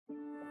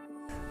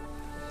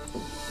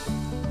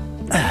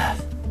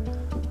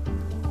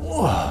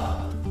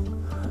Oh,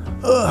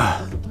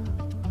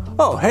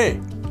 hey.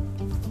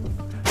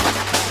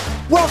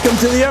 Welcome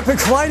to the Epic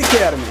Flight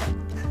Academy.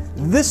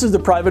 This is the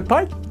Private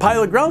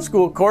Pilot Ground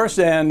School course,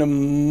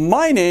 and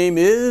my name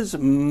is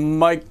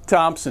Mike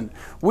Thompson.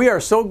 We are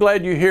so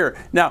glad you're here.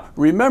 Now,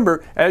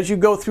 remember, as you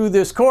go through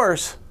this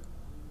course,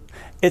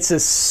 it's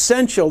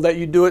essential that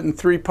you do it in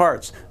 3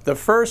 parts. The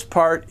first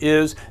part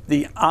is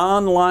the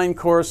online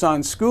course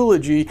on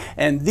Schoology,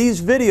 and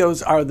these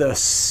videos are the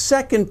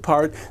second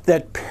part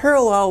that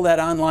parallel that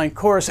online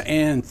course.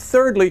 And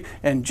thirdly,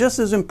 and just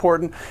as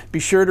important, be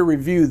sure to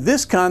review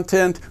this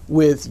content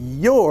with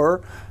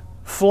your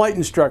flight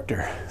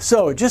instructor.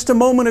 So just a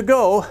moment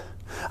ago,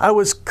 I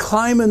was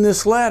climbing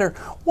this ladder.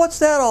 What's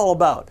that all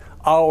about?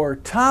 Our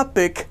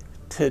topic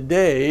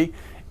today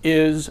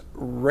is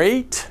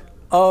rate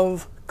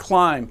of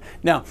climb.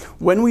 Now,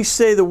 when we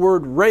say the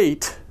word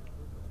rate,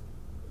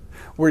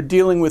 we're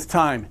dealing with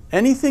time.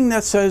 Anything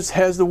that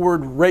has the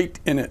word rate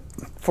in it,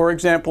 for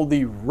example,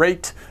 the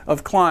rate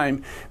of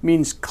climb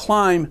means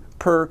climb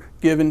per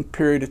given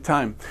period of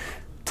time.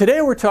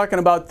 Today we're talking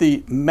about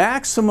the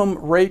maximum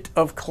rate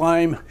of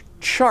climb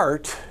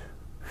chart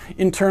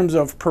in terms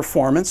of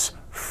performance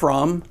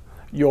from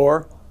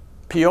your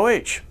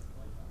POH.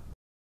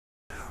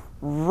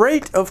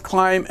 Rate of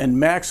climb and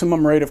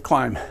maximum rate of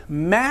climb.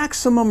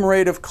 Maximum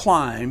rate of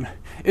climb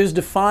is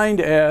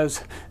defined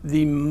as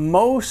the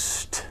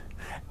most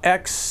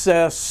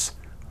excess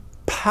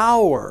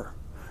power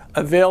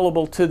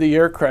available to the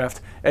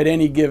aircraft at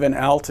any given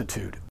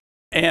altitude.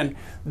 And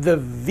the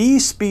V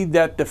speed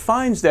that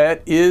defines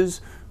that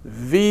is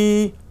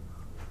Vy.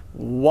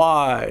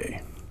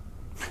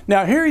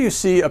 Now here you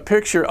see a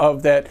picture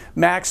of that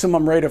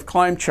maximum rate of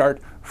climb chart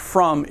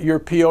from your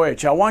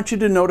POH. I want you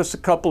to notice a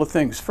couple of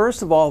things.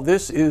 First of all,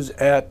 this is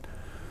at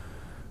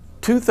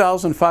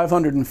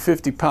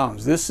 2,550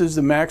 pounds. This is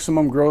the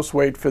maximum gross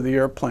weight for the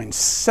airplane.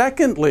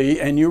 Secondly,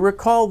 and you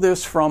recall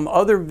this from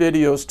other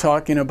videos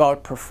talking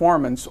about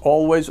performance,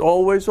 always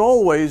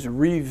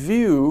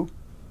review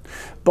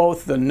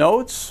both the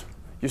notes,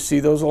 you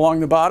see those along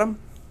the bottom,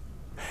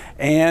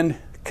 and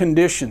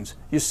conditions,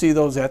 you see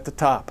those at the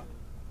top.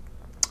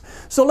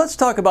 So let's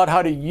talk about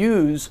how to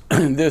use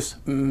this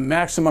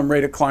maximum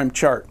rate of climb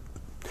chart.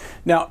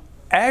 Now,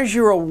 as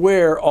you're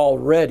aware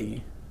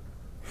already,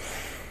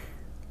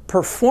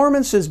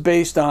 performance is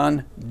based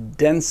on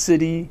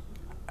density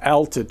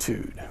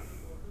altitude.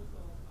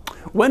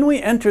 When we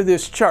enter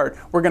this chart,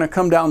 we're going to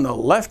come down the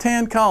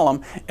left-hand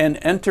column and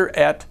enter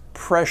at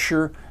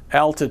pressure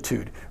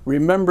altitude.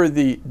 Remember,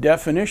 the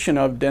definition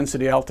of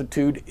density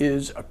altitude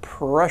is a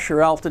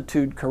pressure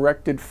altitude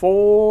corrected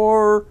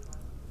for,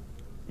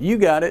 you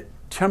got it,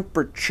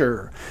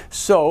 temperature.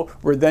 So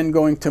we're then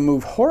going to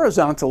move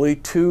horizontally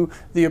to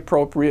the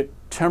appropriate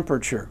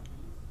temperature.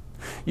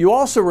 You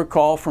also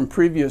recall from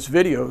previous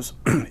videos,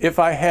 if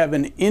I have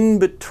an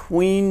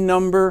in-between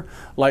number,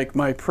 like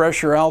my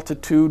pressure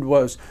altitude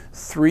was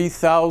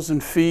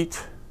 3,000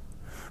 feet,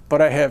 but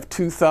I have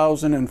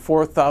 2,000 and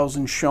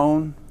 4,000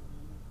 shown,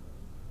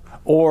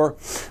 or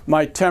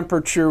my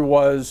temperature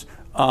was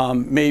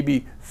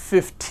maybe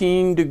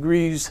 15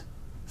 degrees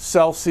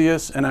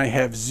Celsius and I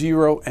have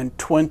 0 and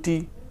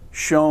 20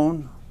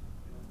 shown,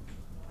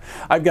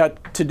 I've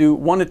got to do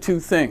one of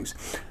 2 things.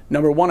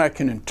 Number 1, I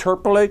can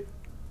interpolate,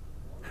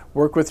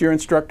 work with your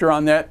instructor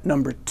on that.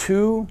 Number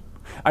 2,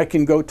 I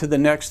can go to the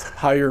next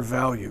higher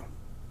value.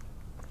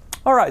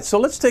 All right, so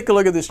let's take a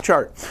look at this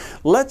chart.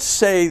 Let's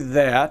say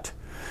that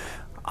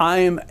I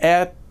am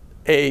at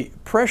a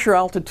pressure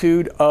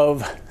altitude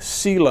of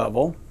sea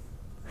level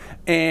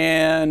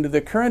and the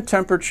current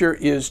temperature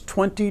is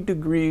 20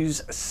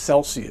 degrees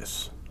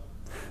Celsius.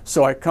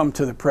 So I come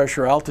to the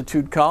pressure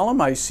altitude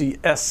column, I see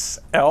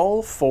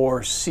SL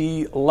for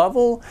sea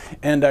level,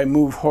 and I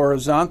move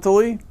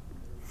horizontally.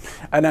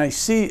 And I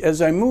see,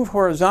 as I move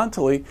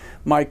horizontally,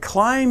 my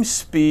climb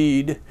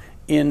speed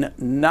in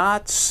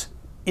knots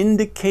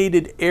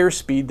indicated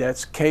airspeed,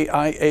 that's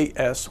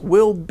KIAS,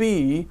 will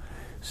be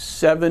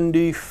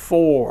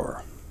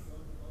 74.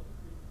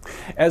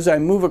 As I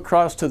move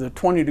across to the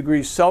 20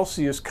 degrees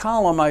Celsius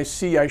column, I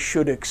see I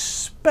should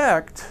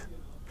expect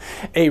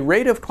a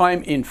rate of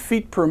climb in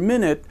feet per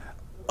minute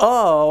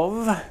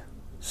of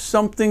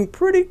something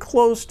pretty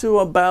close to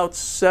about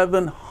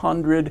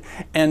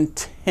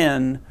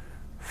 710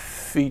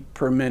 feet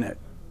per minute.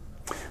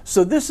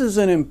 So this is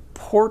an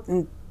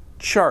important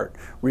chart.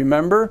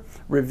 Remember,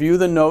 review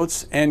the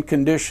notes and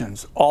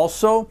conditions.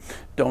 Also,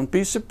 don't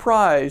be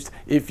surprised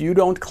if you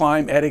don't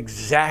climb at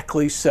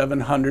exactly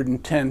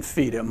 710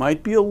 feet. It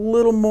might be a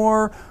little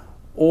more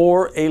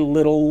or a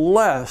little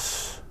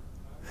less.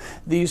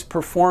 These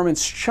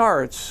performance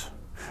charts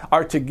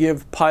are to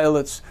give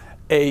pilots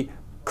a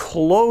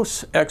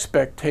close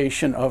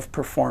expectation of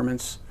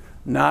performance.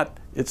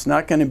 It's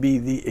not going to be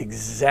the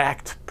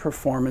exact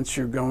performance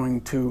you're going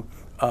to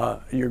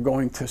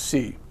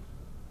see.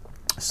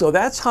 So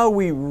that's how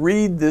we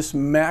read this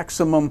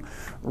maximum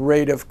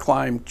rate of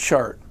climb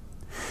chart.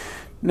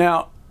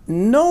 Now,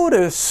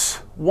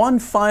 notice one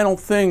final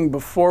thing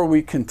before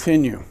we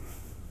continue.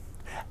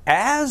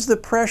 as the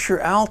pressure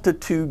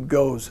altitude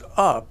goes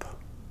up,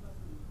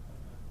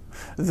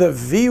 the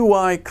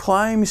VY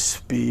climb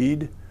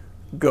speed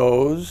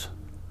goes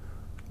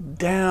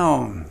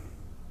down.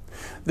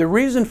 The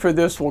reason for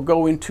this will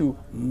go into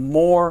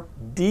more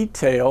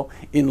detail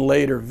in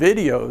later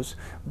videos,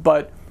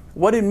 but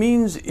what it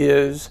means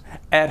is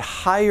at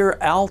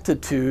higher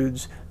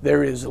altitudes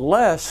there is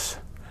less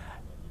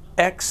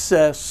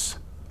excess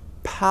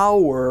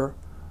power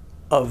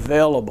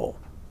available.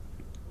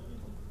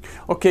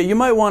 Okay, you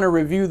might want to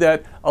review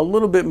that a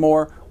little bit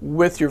more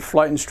with your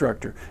flight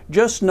instructor.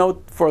 Just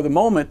note for the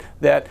moment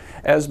that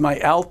as my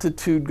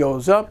altitude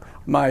goes up,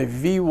 my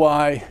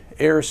VY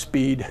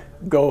airspeed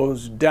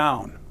goes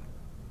down.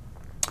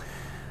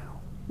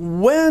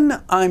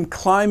 When I'm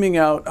climbing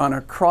out on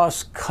a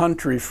cross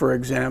country, for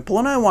example,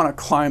 and I want to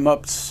climb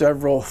up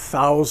several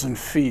thousand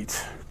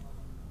feet,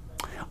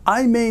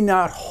 I may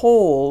not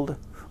hold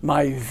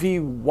my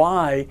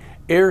VY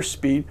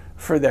airspeed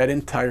for that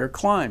entire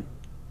climb.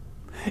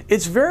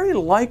 It's very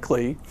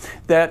likely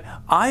that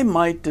I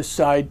might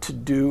decide to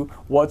do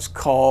what's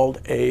called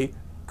a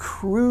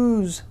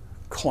cruise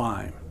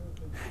climb.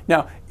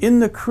 Now, in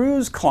the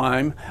cruise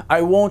climb,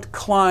 I won't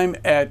climb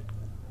at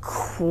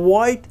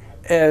quite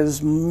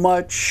as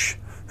much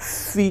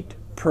feet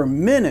per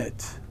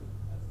minute,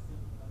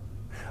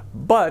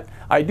 but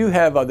I do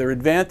have other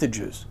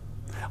advantages.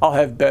 I'll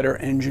have better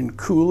engine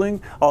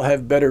cooling, I'll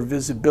have better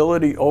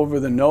visibility over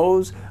the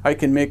nose, I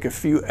can make a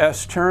few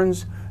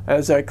S-turns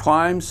as I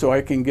climb so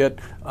I can get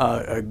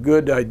a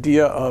good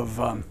idea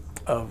of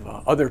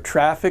other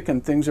traffic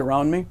and things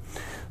around me.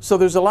 So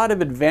there's a lot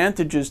of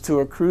advantages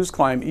to a cruise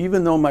climb,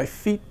 even though my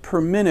feet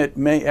per minute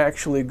may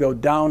actually go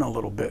down a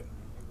little bit.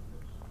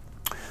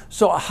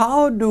 So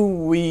how do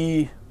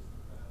we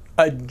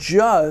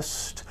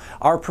adjust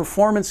our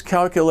performance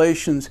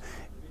calculations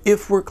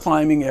if we're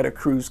climbing at a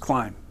cruise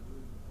climb?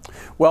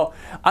 Well,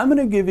 I'm going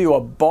to give you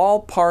a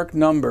ballpark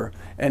number,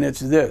 and it's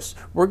this.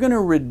 We're going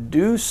to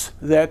reduce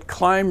that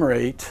climb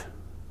rate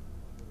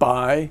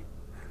by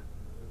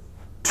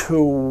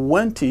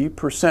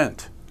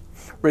 20%.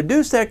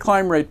 Reduce that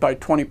climb rate by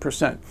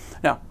 20%.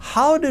 Now,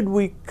 how did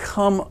we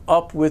come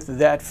up with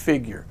that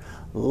figure?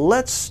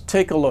 Let's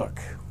take a look.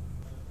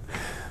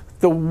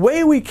 The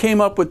way we came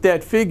up with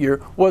that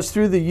figure was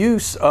through the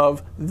use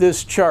of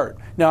this chart.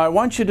 Now I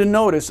want you to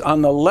notice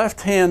on the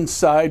left-hand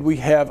side we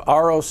have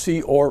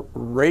ROC, or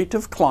rate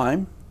of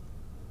climb.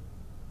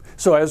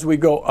 So as we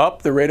go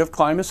up, the rate of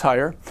climb is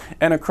higher.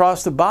 And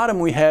across the bottom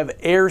we have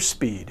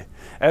airspeed.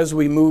 As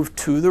we move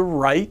to the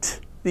right,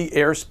 the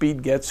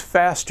airspeed gets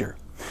faster.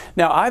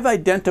 Now I've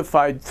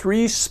identified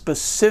 3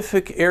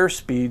 specific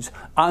airspeeds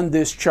on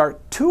this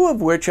chart, 2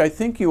 of which I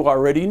think you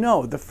already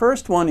know. The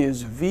first one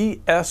is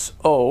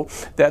VSO,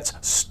 that's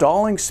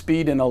stalling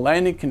speed in a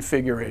landing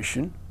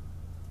configuration.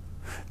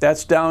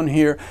 That's down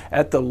here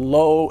at the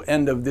low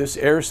end of this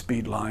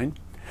airspeed line.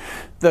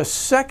 The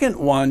second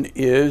one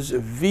is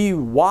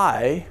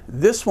VY,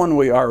 this one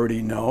we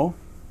already know.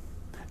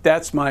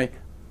 That's my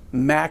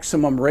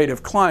maximum rate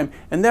of climb,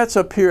 and that's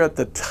up here at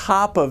the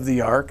top of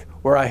the arc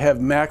where I have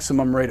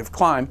maximum rate of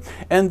climb.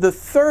 And the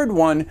third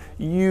one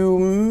you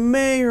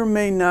may or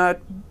may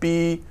not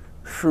be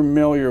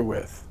familiar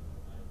with.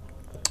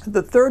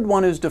 The third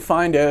one is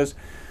defined as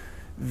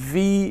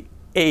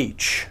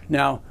VH.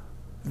 Now,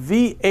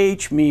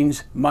 VH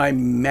means my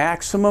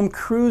maximum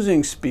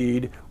cruising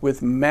speed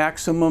with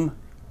maximum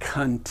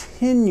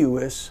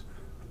continuous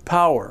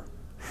power.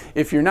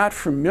 If you're not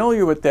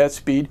familiar with that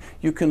speed,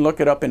 you can look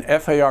it up in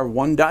FAR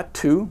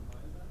 1.2.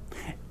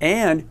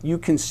 And you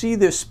can see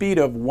this speed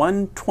of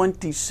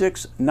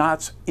 126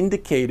 knots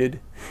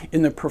indicated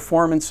in the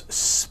performance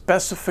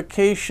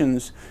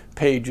specifications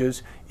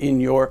pages in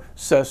your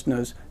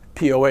Cessna's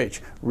POH.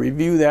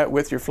 Review that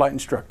with your flight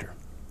instructor.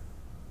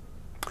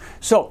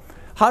 So,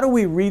 how do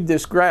we read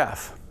this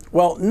graph?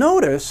 Well,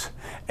 notice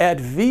at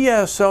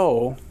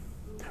VSO,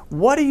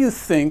 what do you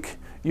think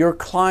your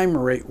climb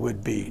rate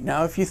would be?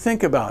 Now, if you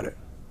think about it,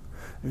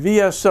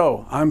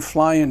 VSO, I'm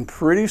flying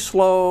pretty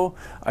slow,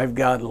 I've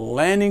got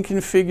landing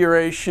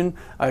configuration,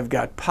 I've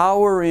got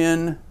power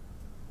in.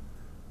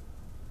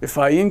 If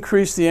I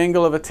increase the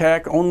angle of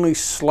attack only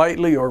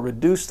slightly, or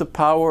reduce the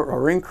power,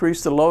 or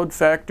increase the load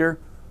factor,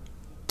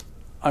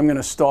 I'm going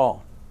to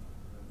stall.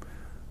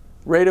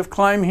 Rate of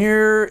climb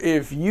here,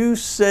 if you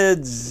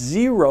said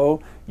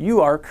 0, you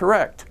are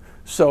correct.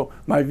 So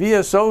my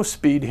VSO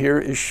speed here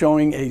is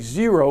showing a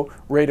 0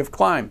 rate of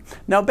climb.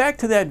 Now back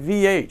to that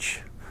VH.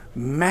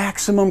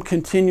 Maximum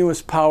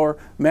continuous power,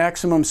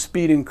 maximum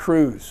speed in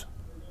cruise.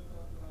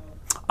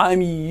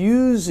 I'm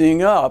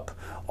using up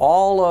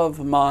all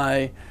of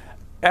my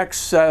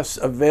excess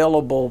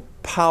available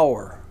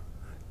power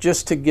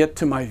just to get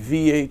to my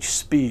VH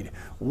speed.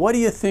 What do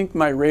you think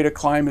my rate of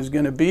climb is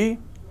going to be?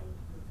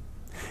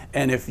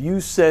 And if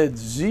you said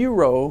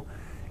 0,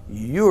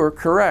 you're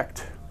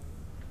correct.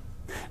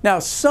 Now,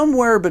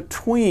 somewhere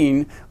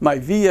between my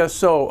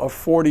VSO of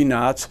 40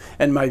 knots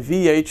and my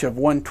VH of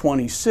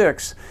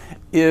 126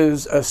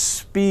 is a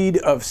speed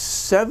of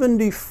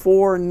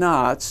 74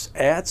 knots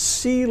at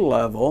sea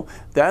level.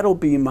 That'll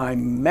be my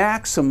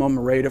maximum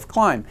rate of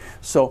climb.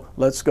 So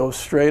let's go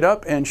straight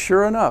up, and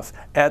sure enough,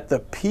 at the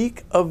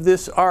peak of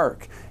this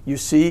arc, you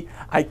see,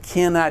 I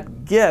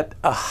cannot get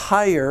a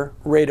higher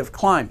rate of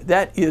climb.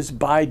 That is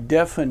by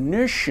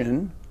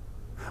definition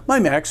my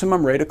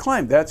maximum rate of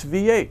climb. That's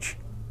VH.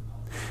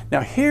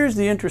 Now here's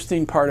the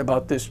interesting part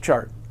about this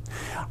chart.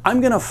 I'm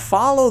going to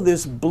follow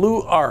this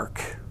blue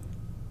arc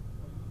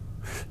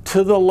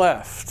to the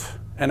left,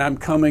 and I'm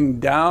coming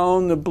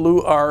down the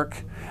blue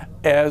arc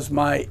as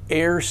my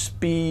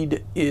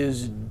airspeed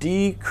is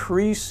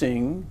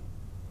decreasing.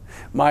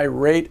 My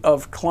rate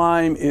of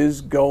climb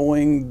is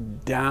going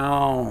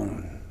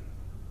down.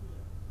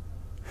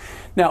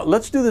 Now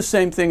let's do the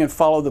same thing and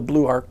follow the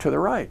blue arc to the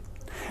right.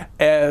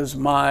 As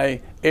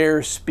my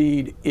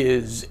airspeed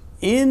is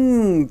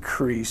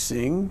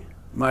increasing,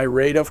 my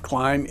rate of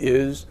climb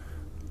is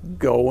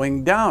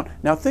going down.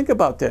 Now think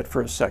about that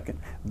for a second.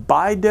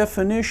 By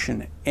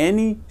definition,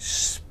 any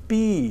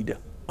speed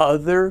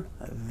other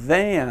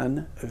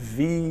than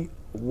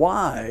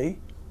Vy,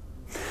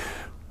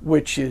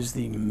 which is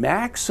the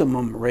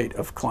maximum rate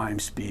of climb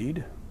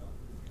speed,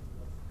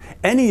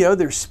 any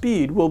other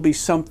speed will be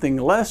something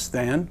less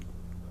than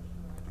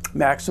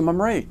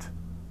maximum rate.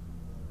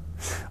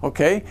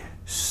 Okay,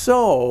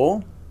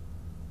 so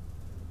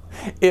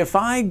if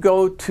I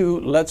go to,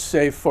 let's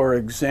say for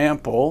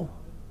example,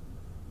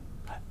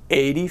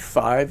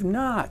 85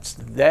 knots,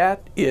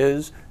 that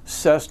is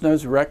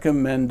Cessna's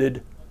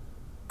recommended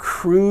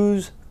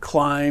cruise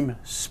climb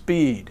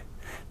speed.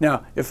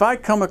 Now, if I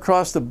come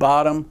across the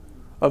bottom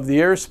of the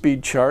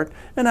airspeed chart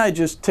and I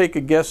just take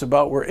a guess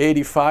about where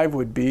 85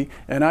 would be,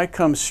 and I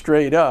come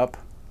straight up,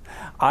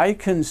 I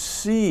can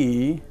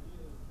see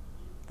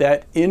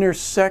that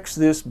intersects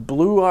this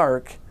blue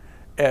arc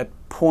at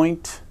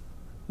point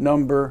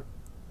number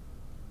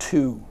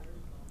 2.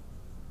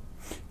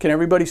 Can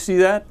everybody see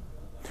that?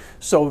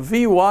 So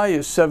Vy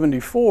is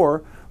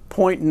 74,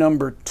 point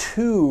number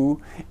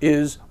 2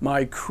 is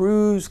my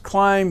cruise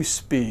climb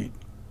speed.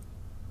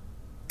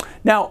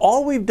 Now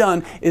all we've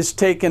done is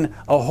taken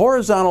a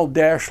horizontal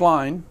dashed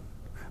line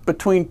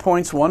between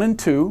points 1 and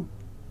 2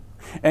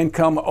 and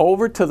come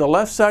over to the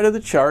left side of the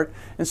chart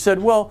and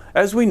said, well,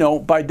 as we know,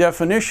 by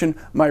definition,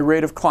 my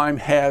rate of climb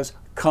has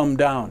come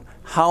down.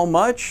 How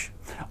much?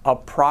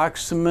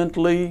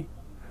 Approximately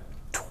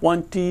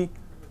 20%.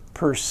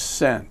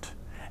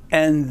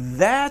 And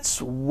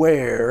that's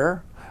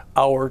where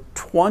our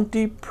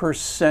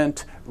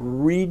 20%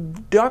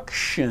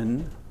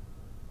 reduction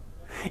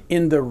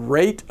in the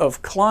rate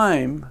of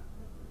climb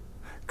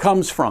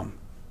comes from,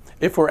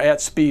 if we're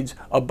at speeds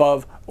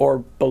above or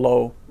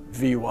below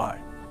Vy.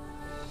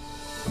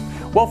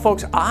 Well,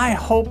 folks, I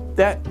hope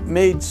that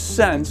made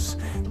sense.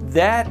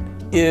 That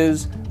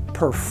is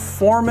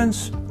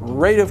performance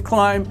rate of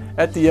climb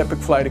at the Epic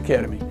Flight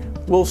Academy.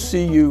 We'll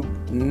see you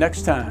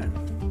next time.